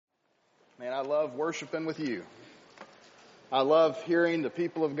Man, I love worshiping with you. I love hearing the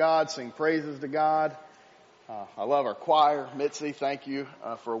people of God sing praises to God. I love our choir. Mitzi, thank you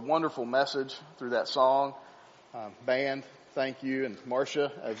for a wonderful message through that song. Band, thank you. And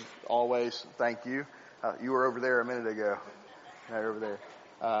Marcia, as always, thank you. You were over there a minute ago. Right over there.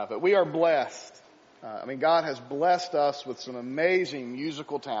 But we are blessed. God has blessed us with some amazing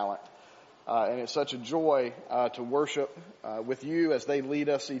musical talent. And it's such a joy to worship with you as they lead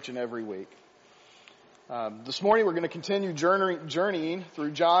us each and every week. This morning we're going to continue journeying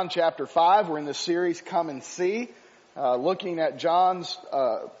through John chapter 5. We're in the series Come and See, looking at John's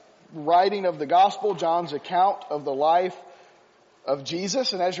writing of the gospel, John's account of the life of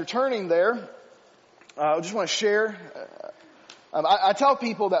Jesus. And as you're turning there, I just want to share, I tell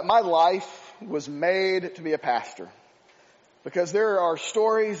people that my life was made to be a pastor. Because there are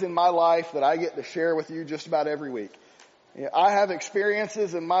stories in my life that I get to share with you just about every week. I have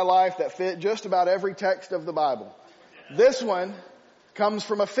experiences in my life that fit just about every text of the Bible. This one comes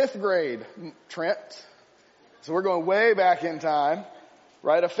from a 5th grade Trent. So we're going way back in time.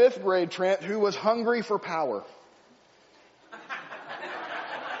 Right? A 5th grade Trent who was hungry for power.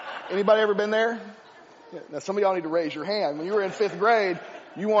 Anybody ever been there? Now some of y'all need to raise your hand. When you were in 5th grade,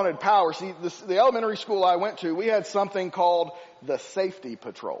 you wanted power. See, the elementary school I went to, we had something called the safety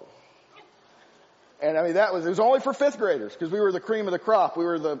patrol. And it was only for 5th graders because we were the cream of the crop. We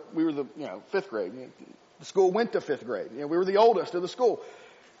were the 5th grade. The school went to 5th grade. We were the oldest of the school.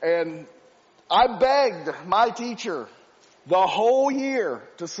 And I begged my teacher the whole year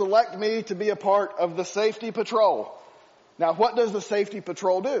to select me to be a part of the safety patrol. Now, what does the safety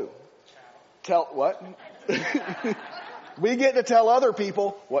patrol do? Tell what? We get to tell other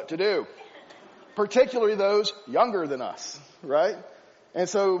people what to do, particularly those younger than us, right? And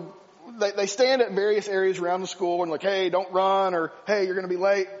so they stand at various areas around the school and like, hey, don't run, or hey, you're going to be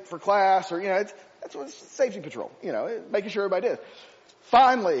late for class, or that's what it's safety patrol, making sure everybody did.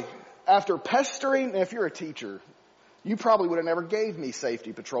 Finally, after pestering, if you're a teacher, you probably would have never gave me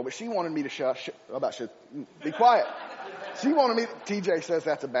safety patrol, but she wanted me to be quiet. She wanted me, TJ says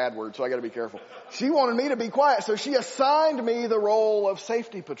that's a bad word, so I gotta be careful. She wanted me to be quiet, so she assigned me the role of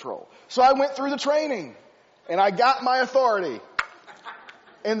safety patrol. So I went through the training, and I got my authority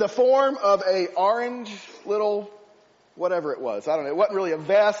in the form of a orange little, whatever it was. I don't know, it wasn't really a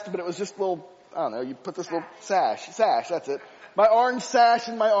vest, but it was just a little, you put this little sash, that's it. My orange sash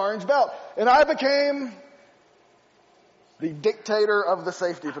and my orange belt. And I became the dictator of the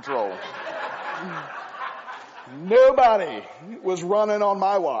safety patrol. Nobody was running on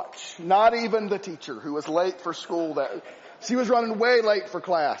my watch. Not even the teacher who was late for school. She was running way late for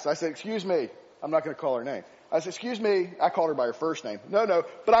class. I said, excuse me. I'm not going to call her name. I said, excuse me. I called her by her first name. No,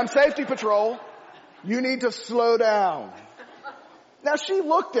 but I'm safety patrol. You need to slow down. Now she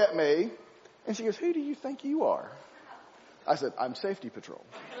looked at me and she goes, who do you think you are? I said, I'm safety patrol.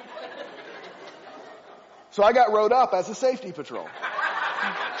 So I got rode up as a safety patrol.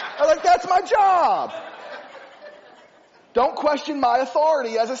 I was like, that's my job. Don't question my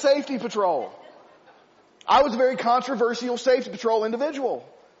authority as a safety patrol. I was a very controversial safety patrol individual.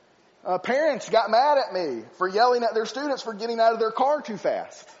 Parents got mad at me for yelling at their students for getting out of their car too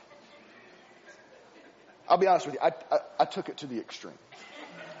fast. I'll be honest with you, I took it to the extreme.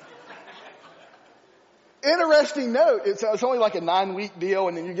 Interesting note, it's only like a 9-week deal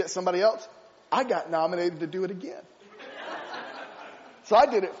and then you get somebody else. I got nominated to do it again. So I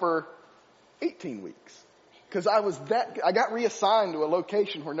did it for 18 weeks. Because I got reassigned to a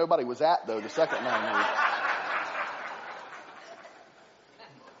location where nobody was at, though, the second 9 weeks.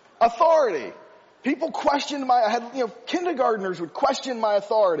 Authority. People questioned kindergartners would question my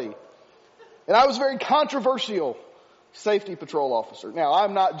authority. And I was a very controversial safety patrol officer. Now,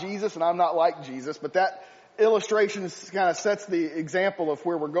 I'm not Jesus and I'm not like Jesus, but that illustration kind of sets the example of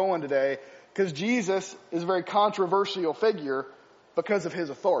where we're going today, because Jesus is a very controversial figure because of his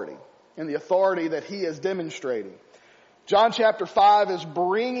authority and the authority that he is demonstrating. John chapter 5 is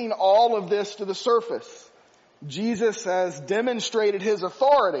bringing all of this to the surface. Jesus has demonstrated his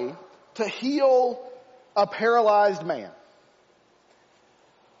authority to heal a paralyzed man.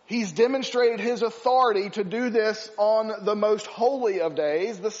 He's demonstrated his authority to do this on the most holy of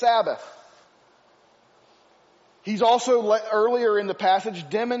days, the Sabbath. He's also, earlier in the passage,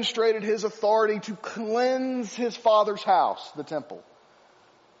 demonstrated his authority to cleanse his Father's house, the temple.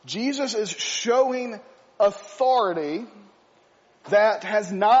 Jesus is showing authority that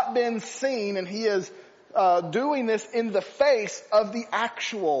has not been seen, and he is doing this in the face of the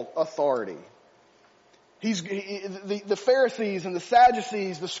actual authority. The Pharisees and the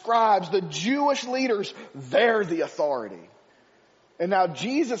Sadducees, the scribes, the Jewish leaders, they're the authority. And now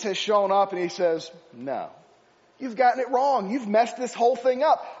Jesus has shown up and he says, no, you've gotten it wrong. You've messed this whole thing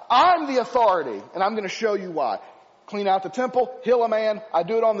up. I'm the authority, and I'm going to show you why. Clean out the temple, heal a man. I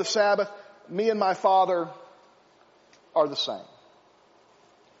do it on the Sabbath. Me and my Father are the same.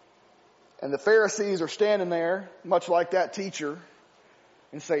 And the Pharisees are standing there, much like that teacher,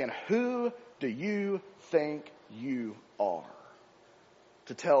 and saying, who do you think you are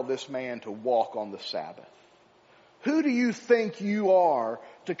to tell this man to walk on the Sabbath? Who do you think you are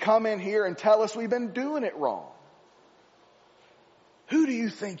to come in here and tell us we've been doing it wrong? Who do you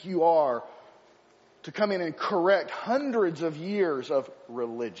think you are to come in and correct hundreds of years of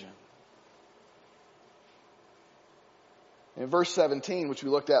religion? In verse 17, which we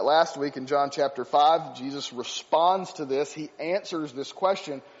looked at last week in John chapter 5, Jesus responds to this. He answers this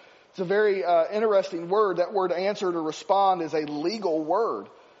question. It's a very interesting word. That word answer to respond is a legal word.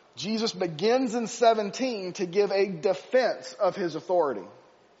 Jesus begins in 17 to give a defense of his authority.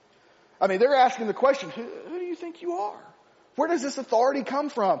 I mean, they're asking the question, who do you think you are? Where does this authority come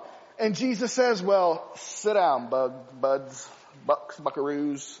from? And Jesus says, well, sit down, buds, bucks,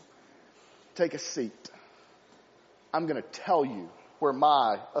 buckaroos. Take a seat. I'm going to tell you where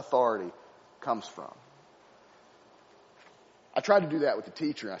my authority comes from. I tried to do that with the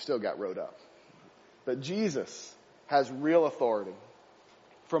teacher and I still got rode up. But Jesus has real authority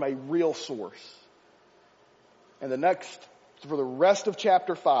from a real source. And for the rest of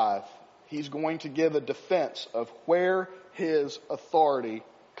chapter 5, he's going to give a defense of where his authority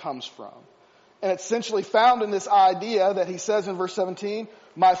comes from. And it's essentially found in this idea that he says in verse 17,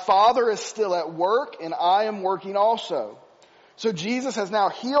 my Father is still at work and I am working also. So Jesus has now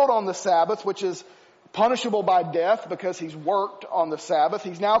healed on the Sabbath, which is punishable by death because he's worked on the Sabbath.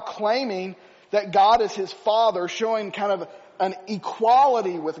 He's now claiming that God is his Father, showing kind of an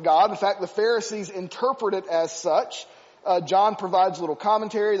equality with God. In fact, the Pharisees interpret it as such. John provides a little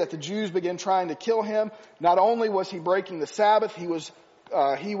commentary that the Jews began trying to kill him. Not only was he breaking the Sabbath, he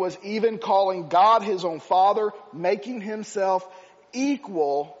was even calling God his own Father, making himself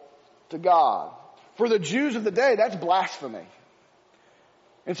equal to God. For the Jews of the day, that's blasphemy.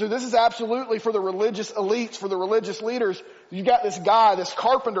 And so this is absolutely for the religious elites, for the religious leaders. You got this guy, this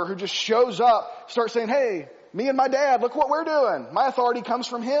carpenter who just shows up, starts saying, hey, me and my dad, look what we're doing. My authority comes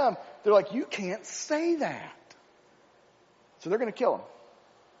from him. They're like, you can't say that. So they're going to kill him.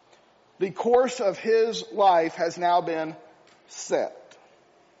 The course of his life has now been set.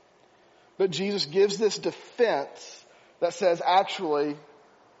 But Jesus gives this defense that says, actually,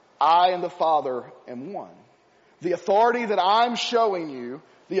 I and the Father am one. The authority that I'm showing you,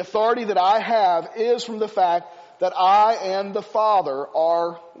 the authority that I have, is from the fact that I and the Father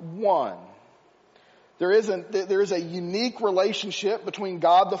are one. There is a unique relationship between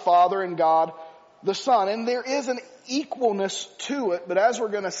God the Father and God the Son. And there is an equalness to it, but as we're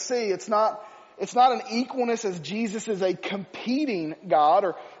going to see, it's not an equalness as Jesus is a competing God,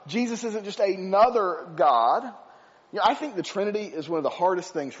 or Jesus isn't just another God. You know, I think the Trinity is one of the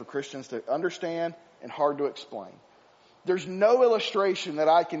hardest things for Christians to understand and hard to explain. There's no illustration that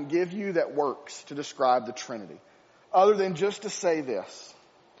I can give you that works to describe the Trinity, other than just to say this.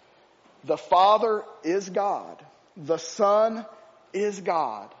 The Father is God. The Son is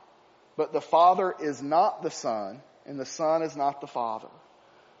God. But the Father is not the Son, and the Son is not the Father.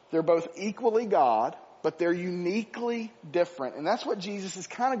 They're both equally God, but they're uniquely different. And that's what Jesus is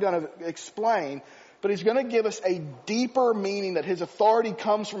kind of going to explain. But he's going to give us a deeper meaning that his authority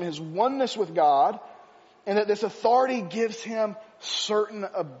comes from his oneness with God, and that this authority gives him certain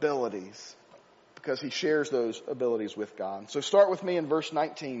abilities because he shares those abilities with God. So start with me in verse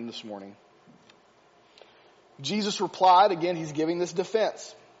 19 this morning. Jesus replied, again, he's giving this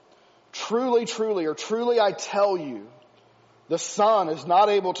defense. Truly, truly, or truly I tell you, the Son is not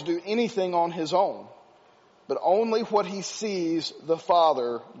able to do anything on his own, but only what he sees the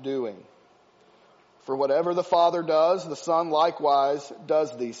Father doing. For whatever the Father does, the Son likewise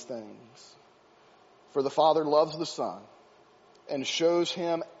does these things. For the Father loves the Son and shows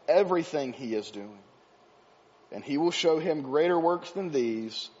him everything he is doing. And he will show him greater works than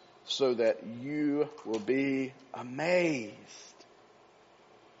these, so that you will be amazed.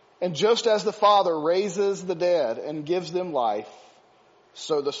 And just as the Father raises the dead and gives them life,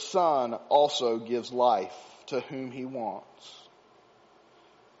 so the Son also gives life to whom he wants.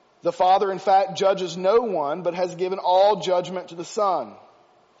 The Father, in fact, judges no one, but has given all judgment to the Son,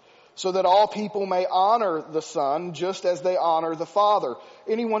 so that all people may honor the Son just as they honor the Father.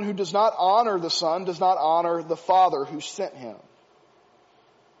 Anyone who does not honor the Son does not honor the Father who sent him.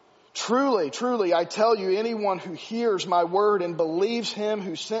 Truly, truly, I tell you, anyone who hears my word and believes him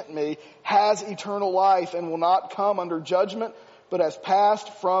who sent me has eternal life and will not come under judgment, but has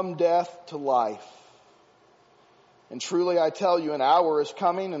passed from death to life. And truly I tell you, an hour is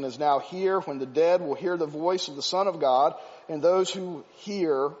coming and is now here when the dead will hear the voice of the Son of God, and those who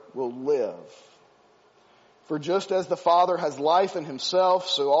hear will live. For just as the Father has life in himself,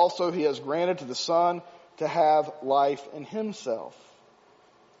 so also he has granted to the Son to have life in himself.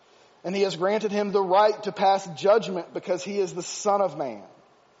 And he has granted him the right to pass judgment because he is the Son of Man.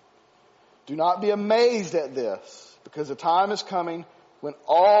 Do not be amazed at this, because the time is coming when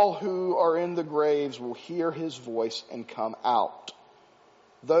all who are in the graves will hear his voice and come out.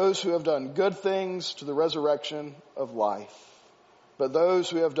 Those who have done good things to the resurrection of life, but those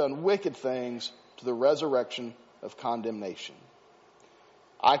who have done wicked things to the resurrection of condemnation.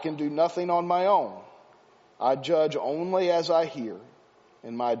 I can do nothing on my own. I judge only as I hear,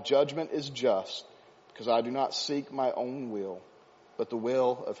 and my judgment is just, because I do not seek my own will, but the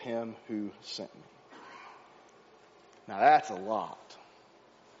will of him who sent me. Now that's a lot.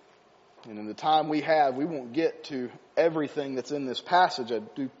 And in the time we have, we won't get to everything that's in this passage. I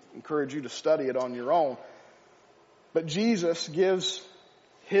do encourage you to study it on your own. But Jesus gives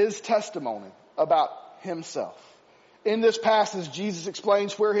his testimony about himself. In this passage, Jesus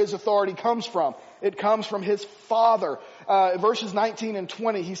explains where his authority comes from. It comes from his Father. Verses 19 and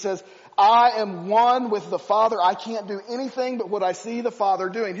 20, he says, I am one with the Father. I can't do anything but what I see the Father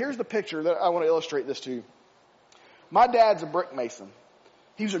doing. Here's the picture that I want to illustrate this to you. My dad's a brick mason.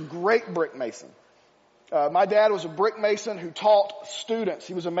 He was a great brick mason. My dad was a brick mason who taught students.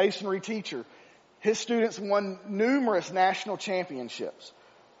 He was a masonry teacher. His students won numerous national championships.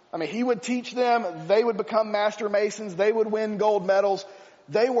 I mean, he would teach them. They would become master masons. They would win gold medals.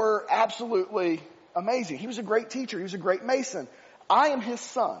 They were absolutely amazing. He was a great teacher. He was a great mason. I am his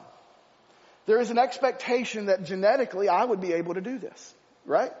son. There is an expectation that genetically I would be able to do this,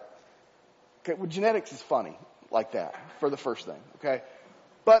 right? Okay, well, genetics is funny like that for the first thing, okay?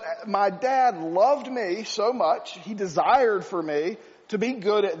 But my dad loved me so much, he desired for me to be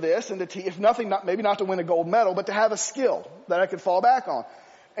good at this and to teach, if nothing, maybe not to win a gold medal, but to have a skill that I could fall back on.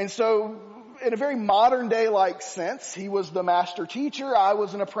 And so in a very modern day like sense, he was the master teacher, I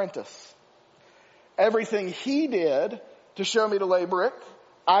was an apprentice. Everything he did to show me to lay brick,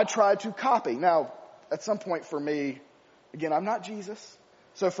 I tried to copy. Now, at some point for me, again, I'm not Jesus.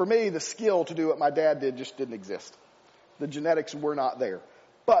 So for me, the skill to do what my dad did just didn't exist. The genetics were not there.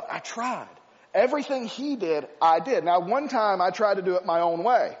 But I tried. Everything he did, I did. Now, one time I tried to do it my own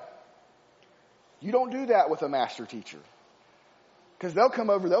way. You don't do that with a master teacher. Because they'll come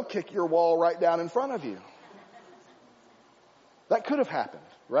over, they'll kick your wall right down in front of you. That could have happened,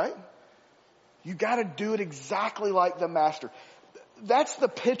 right? You got to do it exactly like the master. That's the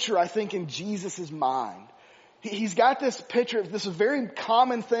picture, I think, in Jesus' mind. He's got this picture, this is a very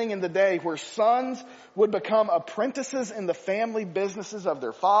common thing in the day where sons would become apprentices in the family businesses of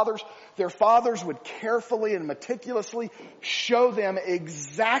their fathers. Their fathers would carefully and meticulously show them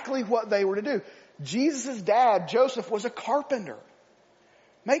exactly what they were to do. Jesus' dad, Joseph, was a carpenter.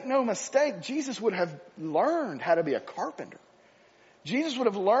 Make no mistake, Jesus would have learned how to be a carpenter. Jesus would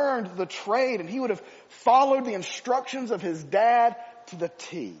have learned the trade and he would have followed the instructions of his dad to the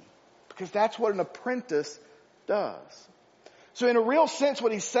T. Because that's what an apprentice does. So in a real sense,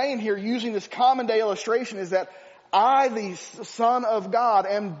 what he's saying here, using this common day illustration, is that I, the Son of God,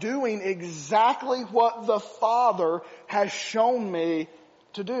 am doing exactly what the Father has shown me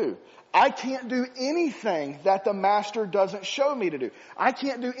to do. I can't do anything that the Master doesn't show me to do. I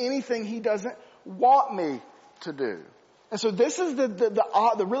can't do anything he doesn't want me to do. And so this is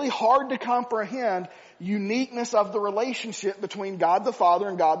the really hard to comprehend uniqueness of the relationship between God the Father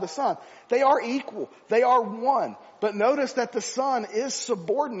and God the Son. They are equal. They are one. But notice that the Son is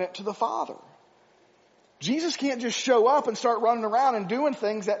subordinate to the Father. Jesus can't just show up and start running around and doing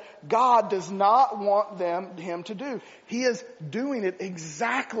things that God does not want him to do. He is doing it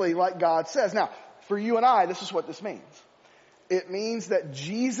exactly like God says. Now, for you and I, this is what this means. It means that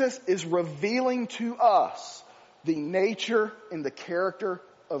Jesus is revealing to us the nature and the character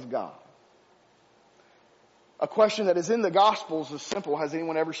of God. A question that is in the Gospels is simple. Has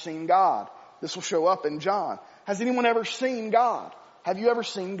anyone ever seen God? This will show up in John. Has anyone ever seen God? Have you ever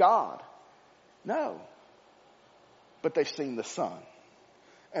seen God? No. But they've seen the Son.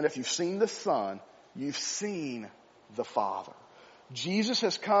 And if you've seen the Son, you've seen the Father. Jesus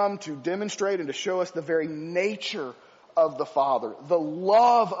has come to demonstrate and to show us the very nature of the Father, the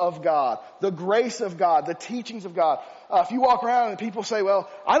love of God, the grace of God, the teachings of God. If you walk around and people say, well,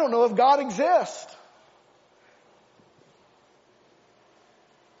 I don't know if God exists.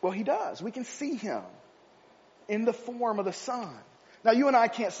 Well, he does. We can see him in the form of the Son. Now, you and I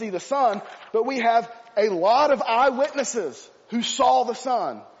can't see the Son, but we have a lot of eyewitnesses who saw the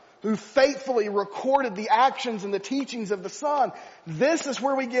Son, who faithfully recorded the actions and the teachings of the Son. This is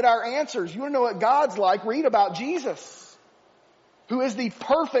where we get our answers. You want to know what God's like? Read about Jesus, who is the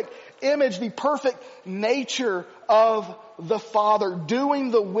perfect image, the perfect nature of the Father,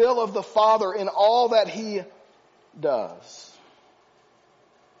 doing the will of the Father in all that He does.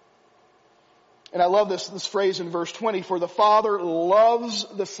 And I love this phrase in verse 20, for the Father loves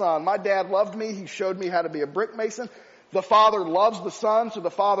the Son. My dad loved me. He showed me how to be a brick mason. The Father loves the Son, so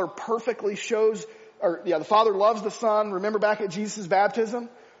the Father perfectly the Father loves the Son. Remember back at Jesus' baptism?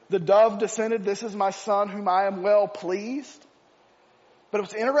 The dove descended, this is my Son whom I am well pleased. But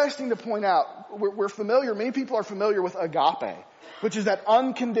it's interesting to point out, we're familiar, many people are familiar with agape, which is that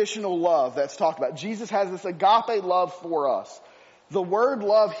unconditional love that's talked about. Jesus has this agape love for us. The word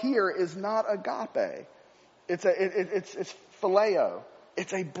love here is not agape. It's phileo.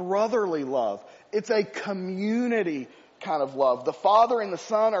 It's a brotherly love. It's a community kind of love. The Father and the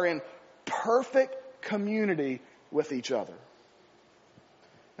Son are in perfect community with each other.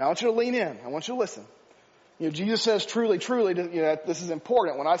 Now I want you to lean in. I want you to listen. Jesus says truly, truly, this is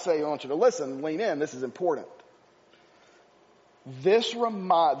important. When I say I want you to listen, lean in, this is important. This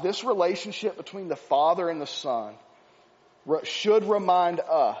relationship between the Father and the Son should remind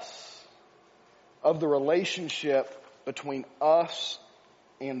us of the relationship between us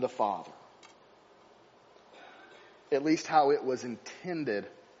and the Father. At least how it was intended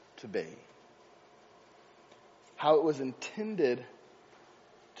to be. How it was intended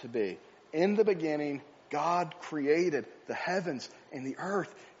to be. In the beginning, God created the heavens and the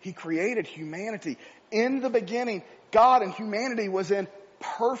earth. He created humanity. In the beginning, God and humanity was in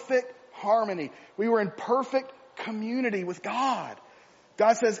perfect harmony. We were in perfect community with God.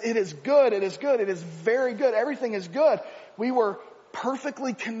 God says, it is good, it is good, it is very good, everything is good. We were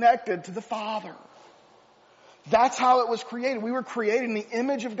perfectly connected to the Father. That's how it was created. We were created in the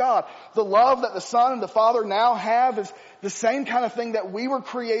image of God. The love that the Son and the Father now have is the same kind of thing that we were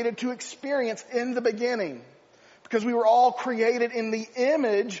created to experience in the beginning. Because we were all created in the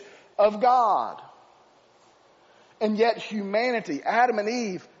image of God. And yet humanity, Adam and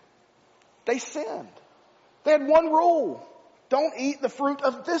Eve, they sinned. They had one rule. Don't eat the fruit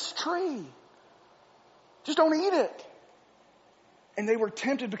of this tree. Just don't eat it. And they were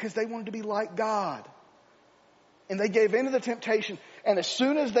tempted because they wanted to be like God. And they gave in to the temptation. And as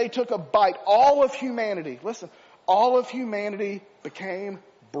soon as they took a bite, all of humanity, listen, all of humanity became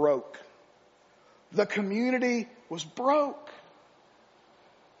broke. The community was broke.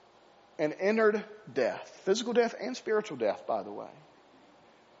 And entered death. Physical death and spiritual death, by the way.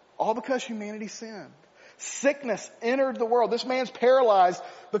 All because humanity sinned. Sickness entered the world. This man's paralyzed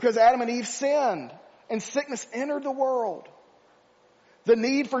because Adam and Eve sinned. And sickness entered the world. The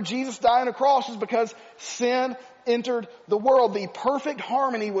need for Jesus dying on a cross is because sin entered the world. The perfect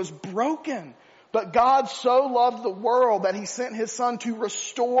harmony was broken. But God so loved the world that He sent His Son to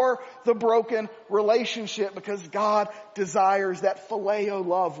restore the broken relationship, because God desires that phileo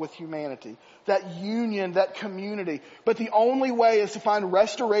love with humanity. That union, that community. But the only way is to find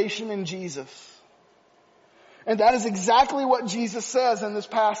restoration in Jesus. And that is exactly what Jesus says in this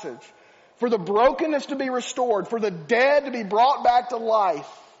passage. For the brokenness to be restored, for the dead to be brought back to life.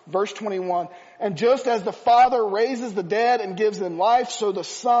 Verse 21, and just as the Father raises the dead and gives them life, so the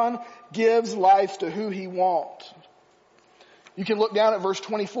Son gives life to who He wants. You can look down at verse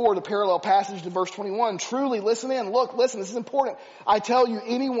 24, the parallel passage to verse 21. Truly, listen in. Look, listen, this is important. I tell you,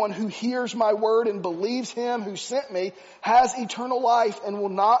 anyone who hears my word and believes Him who sent me has eternal life and will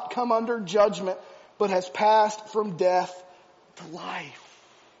not come under judgment, but has passed from death to life.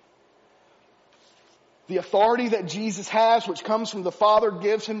 The authority that Jesus has, which comes from the Father,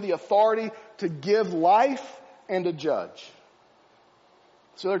 gives Him the authority to give life and to judge.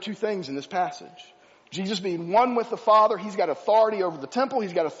 So there are two things in this passage. Jesus being one with the Father, He's got authority over the temple,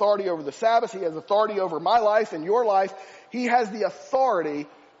 He's got authority over the Sabbath, He has authority over my life and your life. He has the authority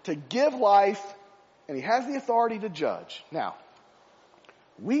to give life, and He has the authority to judge. Now,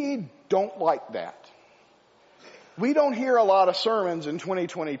 we don't like that. We don't hear a lot of sermons in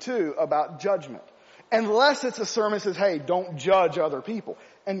 2022 about judgment. Unless it's a sermon that says, hey, don't judge other people.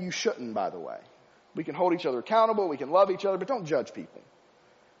 And you shouldn't, by the way. We can hold each other accountable, we can love each other, but don't judge people.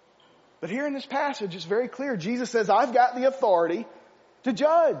 But here in this passage, it's very clear. Jesus says, I've got the authority to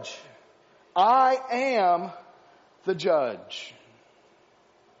judge. I am the judge.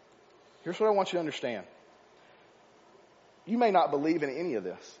 Here's what I want you to understand. You may not believe in any of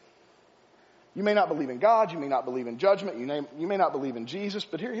this. You may not believe in God, you may not believe in judgment, you may not believe in Jesus,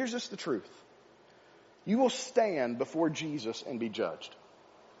 but here's just the truth. You will stand before Jesus and be judged.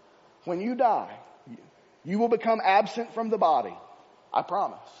 When you die, You will become absent from the body. I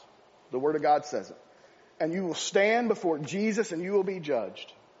promise. The Word of God says it. And you will stand before Jesus and you will be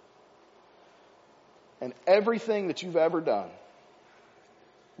judged. And everything that you've ever done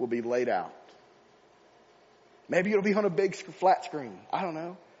will be laid out. Maybe it'll be on a big flat screen. I don't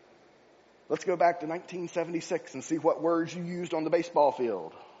know. Let's go back to 1976 and see what words you used on the baseball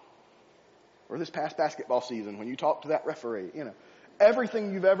field. Or this past basketball season when you talked to that referee.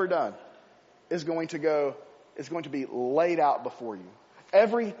 Everything you've ever done is going to be laid out before you.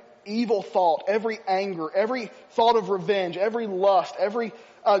 Every evil thought, every anger, every thought of revenge, every lust, every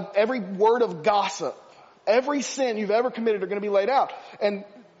word of gossip, every sin you've ever committed are going to be laid out. And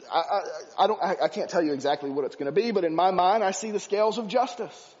I can't tell you exactly what it's going to be, but in my mind, I see the scales of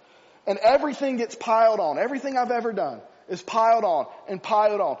justice. And everything gets piled on. Everything I've ever done is piled on and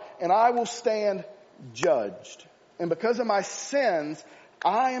piled on. And I will stand judged. And because of my sins,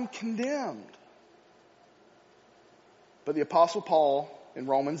 I am condemned. But the Apostle Paul in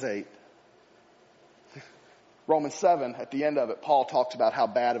Romans 8, Romans 7, at the end of it, Paul talks about how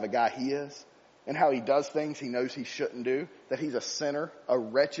bad of a guy he is and how he does things he knows he shouldn't do, that he's a sinner, a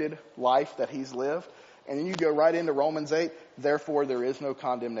wretched life that he's lived. And then you go right into Romans 8, therefore there is no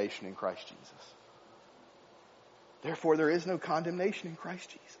condemnation in Christ Jesus. Therefore there is no condemnation in Christ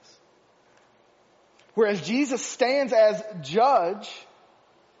Jesus. Whereas Jesus stands as judge,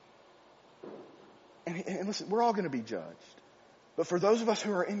 and listen, we're all going to be judged. But for those of us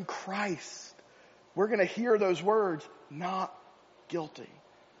who are in Christ, we're going to hear those words, not guilty.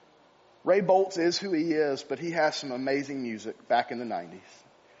 Ray Boltz is who he is, but he has some amazing music back in the 90s.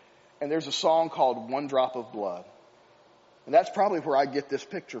 And there's a song called One Drop of Blood. And that's probably where I get this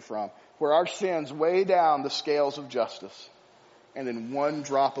picture from, where our sins weigh down the scales of justice, and then one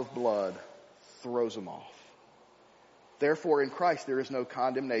drop of blood throws them off. Therefore, in Christ, there is no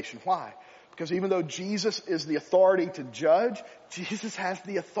condemnation. Why? Because even though Jesus is the authority to judge, Jesus has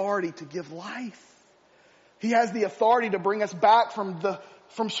the authority to give life. He has the authority to bring us back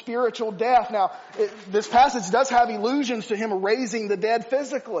from spiritual death. Now, this passage does have allusions to him raising the dead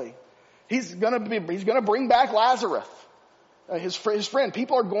physically. He's going to bring back Lazarus, his friend.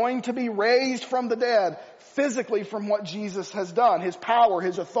 People are going to be raised from the dead physically from what Jesus has done, his power,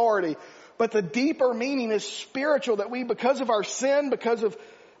 his authority. But the deeper meaning is spiritual, that we, because of our sin, because of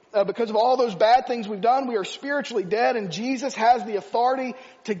all those bad things we've done, we are spiritually dead, and Jesus has the authority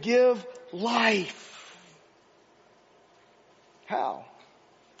to give life. How?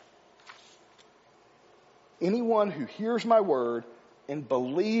 Anyone who hears my word and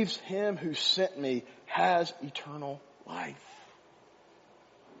believes him who sent me has eternal life.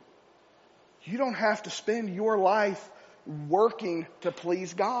 You don't have to spend your life working to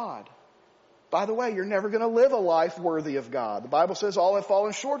please God. By the way, you're never going to live a life worthy of God. The Bible says all have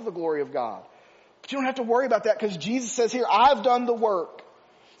fallen short of the glory of God. But you don't have to worry about that, because Jesus says here, I've done the work.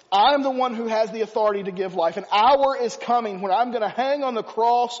 I'm the one who has the authority to give life. An hour is coming when I'm going to hang on the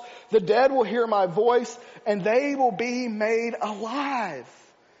cross. The dead will hear my voice and they will be made alive.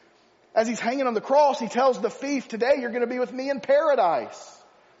 As he's hanging on the cross, he tells the thief, today you're going to be with me in paradise.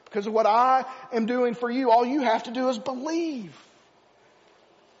 Because of what I am doing for you, all you have to do is believe.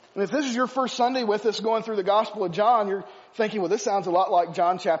 And if this is your first Sunday with us going through the Gospel of John, you're thinking, well, this sounds a lot like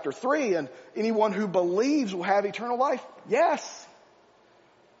John chapter 3, and anyone who believes will have eternal life. Yes.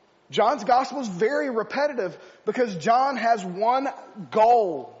 John's Gospel is very repetitive because John has one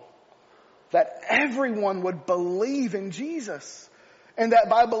goal, that everyone would believe in Jesus. And that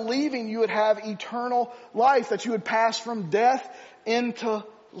by believing you would have eternal life, that you would pass from death into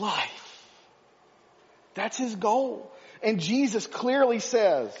life. That's his goal. And Jesus clearly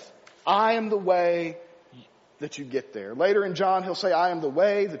says, I am the way that you get there. Later in John, he'll say, I am the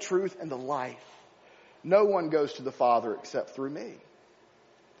way, the truth, and the life. No one goes to the Father except through me.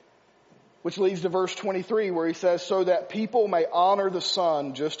 Which leads to verse 23 where he says, so that people may honor the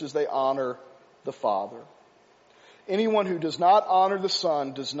Son just as they honor the Father. Anyone who does not honor the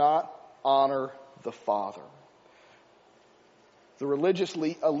Son does not honor the Father. The religious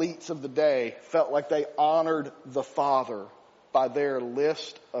elites of the day felt like they honored the Father by their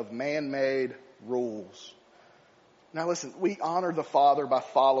list of man-made rules. Now listen, we honor the Father by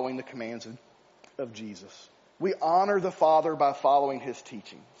following the commands of Jesus. We honor the Father by following his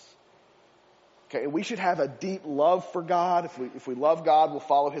teachings. Okay, we should have a deep love for God. If we love God, we'll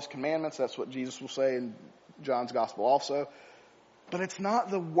follow his commandments. That's what Jesus will say in John's Gospel also. But it's not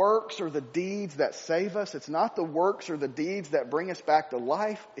the works or the deeds that save us. It's not the works or the deeds that bring us back to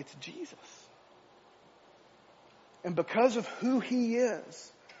life. It's Jesus. And because of who he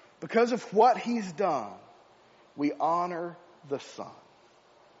is, because of what he's done, we honor the Son.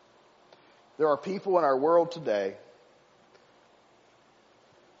 There are people in our world today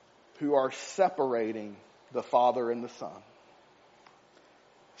who are separating the Father and the Son.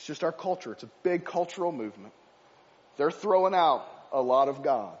 It's just our culture. It's a big cultural movement. They're throwing out a lot of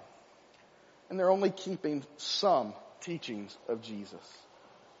God. And they're only keeping some teachings of Jesus.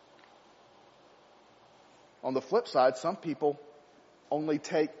 On the flip side, some people only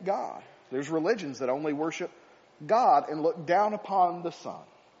take God. There's religions that only worship God and look down upon the Son.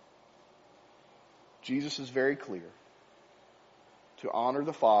 Jesus is very clear. To honor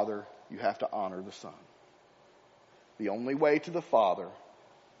the Father, you have to honor the Son. The only way to the Father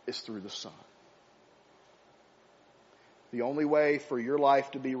is through the Son. The only way for your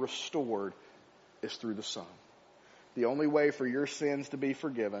life to be restored is through the Son. The only way for your sins to be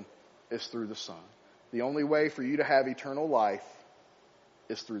forgiven is through the Son. The only way for you to have eternal life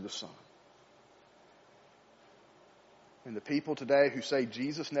is through the Son. And the people today who say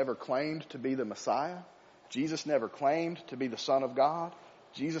Jesus never claimed to be the Messiah, Jesus never claimed to be the Son of God,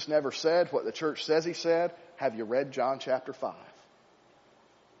 Jesus never said what the church says he said, have you read John chapter 5?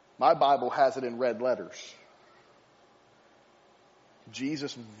 My Bible has it in red letters.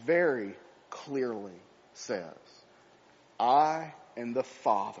 Jesus very clearly says, I and the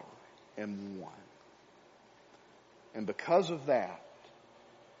Father am one. And because of that,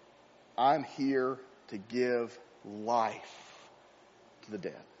 I'm here to give life to the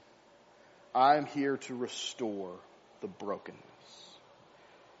dead. I'm here to restore the brokenness.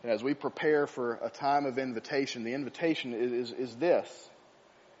 And as we prepare for a time of invitation, the invitation is this.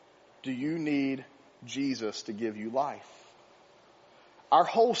 Do you need Jesus to give you life? Our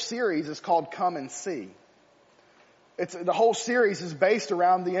whole series is called Come and See. The whole series is based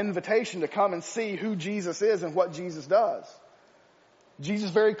around the invitation to come and see who Jesus is and what Jesus does.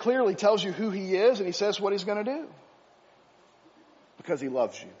 Jesus very clearly tells you who he is and he says what he's going to do. Because he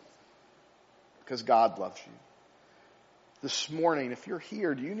loves you. Because God loves you. This morning, if you're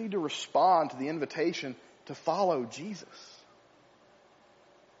here, do you need to respond to the invitation to follow Jesus?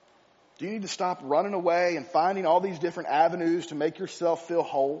 Do you need to stop running away and finding all these different avenues to make yourself feel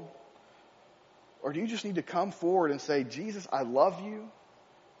whole? Or do you just need to come forward and say, Jesus, I love you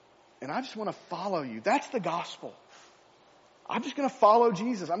and I just want to follow you? That's the gospel. I'm just going to follow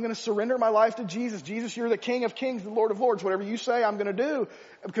Jesus. I'm going to surrender my life to Jesus. Jesus, you're the King of Kings, the Lord of Lords. Whatever you say, I'm going to do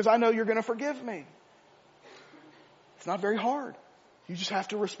because I know you're going to forgive me. It's not very hard. You just have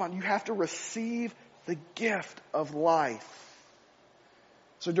to respond. You have to receive the gift of life.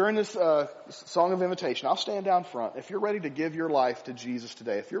 So during this song of invitation, I'll stand down front. If you're ready to give your life to Jesus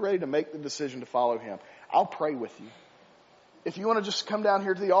today, if you're ready to make the decision to follow him, I'll pray with you. If you want to just come down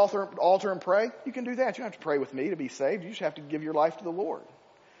here to the altar and pray, you can do that. You don't have to pray with me to be saved. You just have to give your life to the Lord.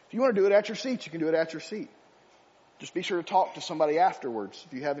 If you want to do it at your seat, you can do it at your seat. Just be sure to talk to somebody afterwards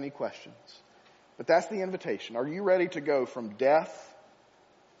if you have any questions. But that's the invitation. Are you ready to go from death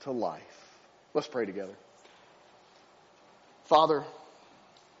to life? Let's pray together. Father,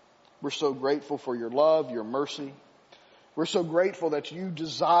 we're so grateful for your love, your mercy. We're so grateful that you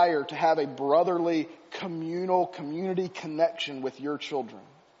desire to have a brotherly, communal, community connection with your children.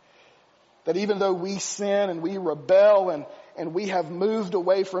 That even though we sin and we rebel and we have moved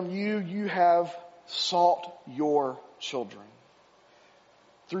away from you, you have sought your children.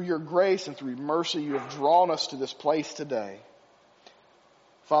 Through your grace and through mercy, you have drawn us to this place today.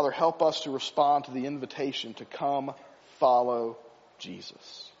 Father, help us to respond to the invitation to come follow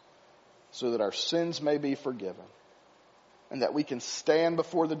Jesus, so that our sins may be forgiven and that we can stand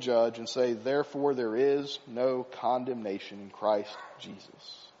before the judge and say, therefore there is no condemnation in Christ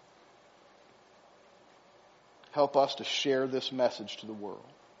Jesus. Help us to share this message to the world.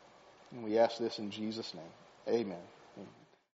 And we ask this in Jesus' name. Amen.